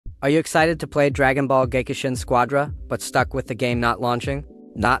Are you excited to play Dragon Ball Gekishin Squadra, but stuck with the game not launching,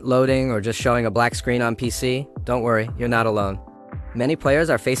 not loading, or just showing a black screen on PC? Don't worry, you're not alone. Many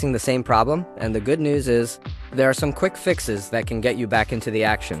players are facing the same problem, and the good news is, there are some quick fixes that can get you back into the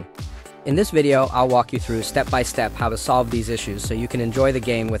action. In this video, I'll walk you through step-by-step how to solve these issues so you can enjoy the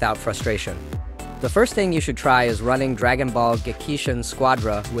game without frustration. The first thing you should try is running Dragon Ball Gekishin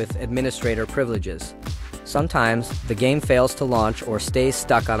Squadra with administrator privileges. Sometimes, the game fails to launch or stays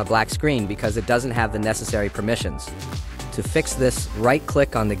stuck on a black screen because it doesn't have the necessary permissions. To fix this,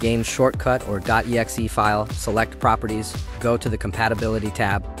 right-click on the game's shortcut or .exe file, select Properties, go to the Compatibility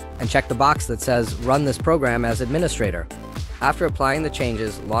tab, and check the box that says Run this program as administrator. After applying the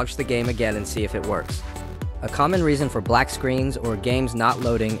changes, launch the game again and see if it works. A common reason for black screens or games not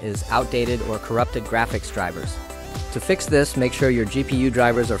loading is outdated or corrupted graphics drivers. To fix this, make sure your GPU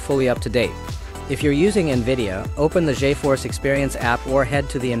drivers are fully up to date. If you're using NVIDIA, open the GeForce Experience app or head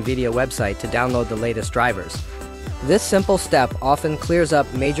to the NVIDIA website to download the latest drivers. This simple step often clears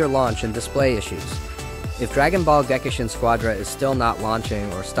up major launch and display issues. If Dragon Ball Gekishin Squadra is still not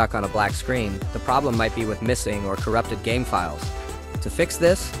launching or stuck on a black screen, the problem might be with missing or corrupted game files. To fix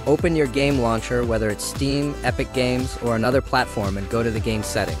this, open your game launcher, whether it's Steam, Epic Games, or another platform, and go to the game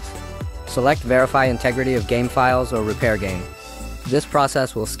settings. Select Verify Integrity of Game Files or Repair Game. This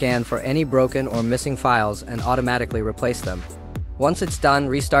process will scan for any broken or missing files and automatically replace them. Once it's done,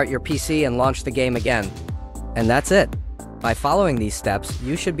 restart your PC and launch the game again. And that's it. By following these steps,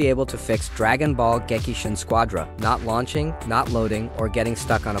 you should be able to fix Dragon Ball Gekishin Squadra, not launching, not loading, or getting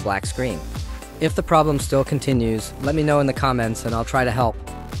stuck on a black screen. If the problem still continues, let me know in the comments and I'll try to help.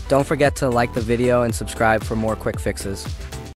 Don't forget to like the video and subscribe for more quick fixes.